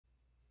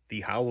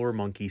the Howler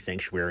Monkey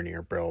Sanctuary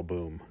near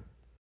Baboon.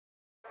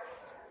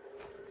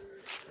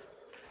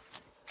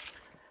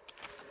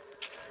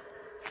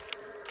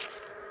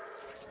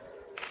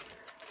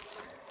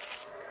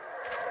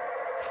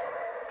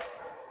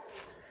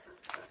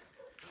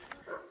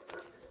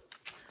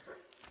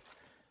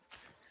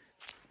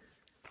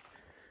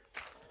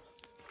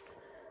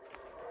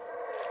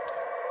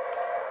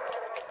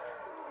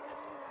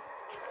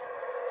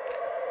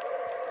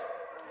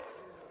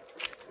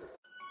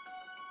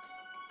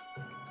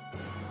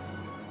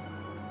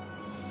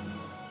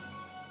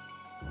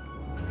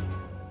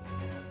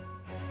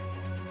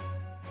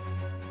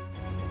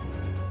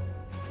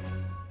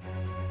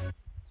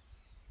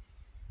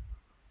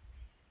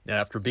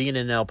 After being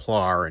in El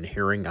Pilar and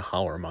hearing a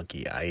howler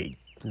monkey, I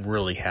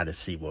really had to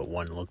see what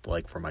one looked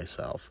like for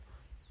myself.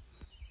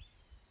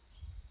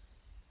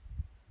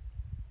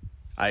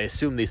 I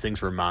assumed these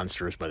things were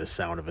monsters by the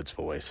sound of its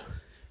voice.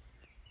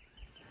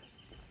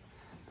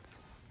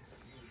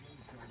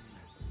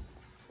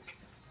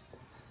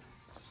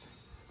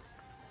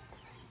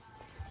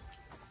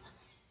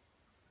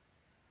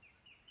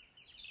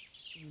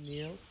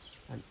 Female,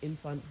 an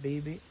infant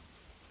baby,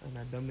 and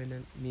a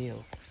dominant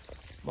male.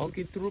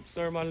 Monkey troops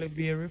normally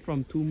vary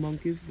from 2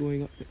 monkeys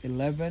going up to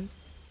 11.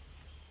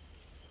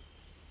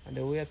 And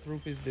the way a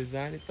troop is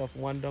designed, it's of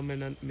 1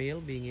 dominant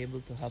male being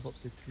able to have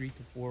up to 3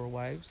 to 4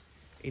 wives,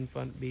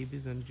 infant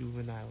babies, and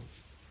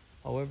juveniles.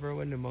 However,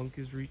 when the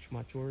monkeys reach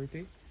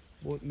maturity,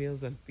 both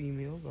males and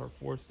females are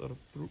forced out of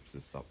troops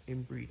to stop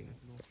inbreeding.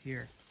 Look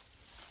here.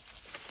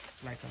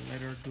 It's like a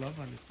leather glove,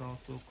 and it's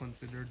also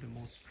considered the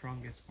most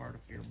strongest part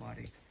of your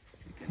body.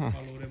 You can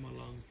follow them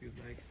along if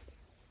you'd like.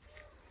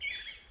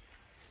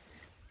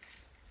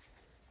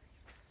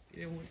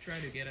 They won't try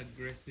to get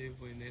aggressive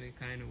in any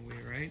kind of way,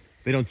 right?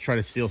 They don't try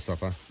to steal stuff,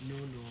 huh? No.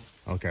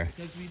 Okay.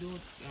 Because we don't,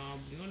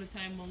 the only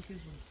time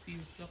monkeys would steal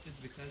stuff is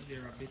because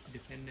they're a bit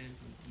dependent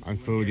on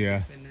food, yeah.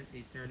 Dependent,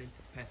 they turn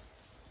into pests.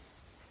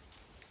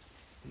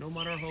 No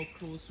matter how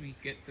close we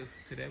get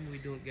to them, we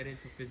don't get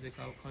into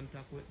physical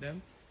contact with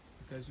them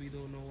because we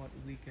don't know what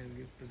we can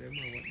give to them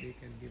or what they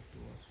can give to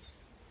us.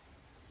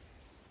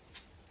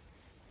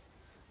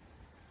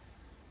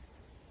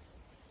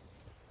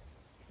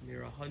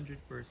 They're 100%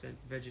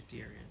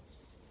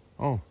 vegetarians.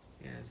 Oh.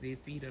 Yes, they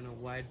feed on a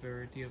wide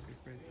variety of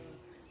different.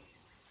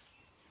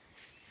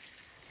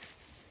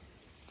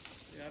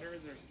 The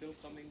others are still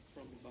coming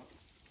from the back.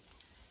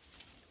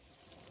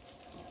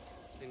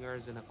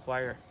 Singers in a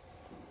choir.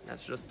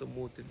 That's just to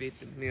motivate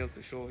the male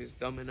to show his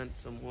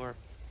dominance some more.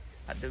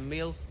 At the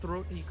male's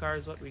throat, he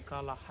carries what we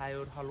call a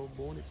hyoid hollow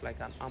bone. It's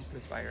like an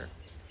amplifier.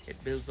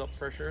 It builds up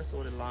pressure,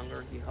 so the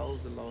longer he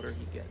howls, the louder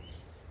he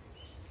gets.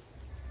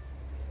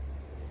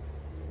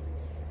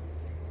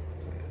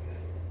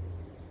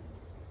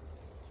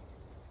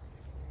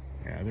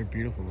 Yeah, they're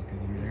beautiful looking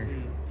in there.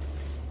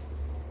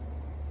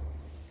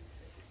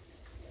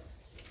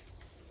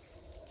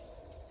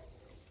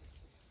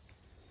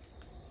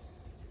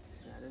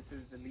 Yeah, this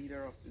is the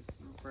leader of this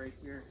group right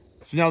here.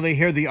 So now they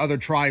hear the other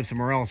tribe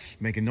somewhere else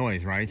making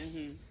noise, right?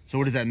 So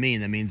what does that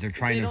mean? That means they're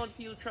trying to... They don't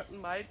feel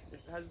threatened by it.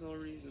 It has no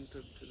reason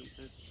to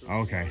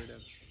okay. worry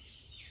them.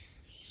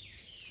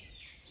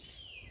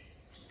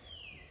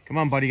 Come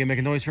on, buddy. You gonna make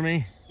a noise for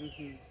me?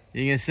 You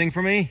gonna sing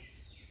for me?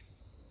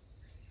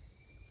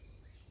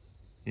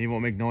 He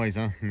won't make noise,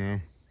 huh? No.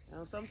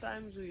 Now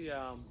sometimes we,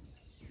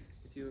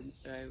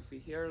 if he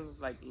hears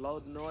like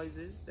loud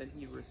noises, then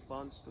he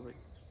responds to it.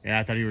 Yeah,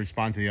 I thought he'd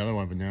respond to the other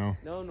one, but no.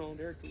 No,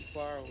 they're too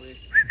far away.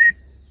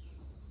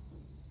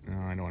 No,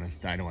 I don't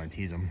want to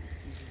tease him.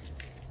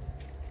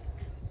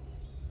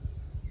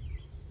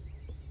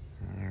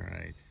 All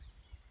right.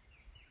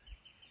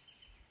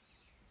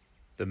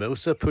 The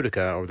Mosa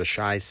pudica, or the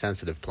shy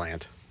sensitive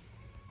plant.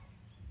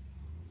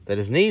 That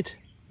is neat.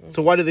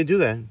 So why do they do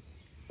that?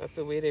 That's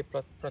the way they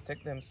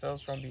protect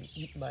themselves from being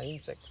eaten by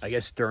insects. I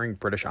guess during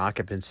British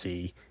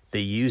occupancy, they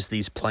used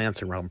these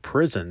plants around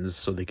prisons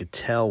so they could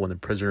tell when the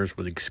prisoners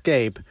would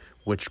escape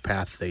which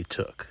path they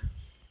took.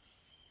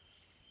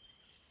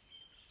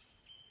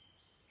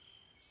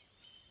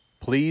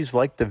 Please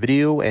like the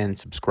video and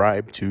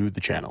subscribe to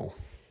the channel.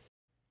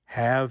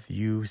 Have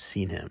you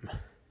seen him?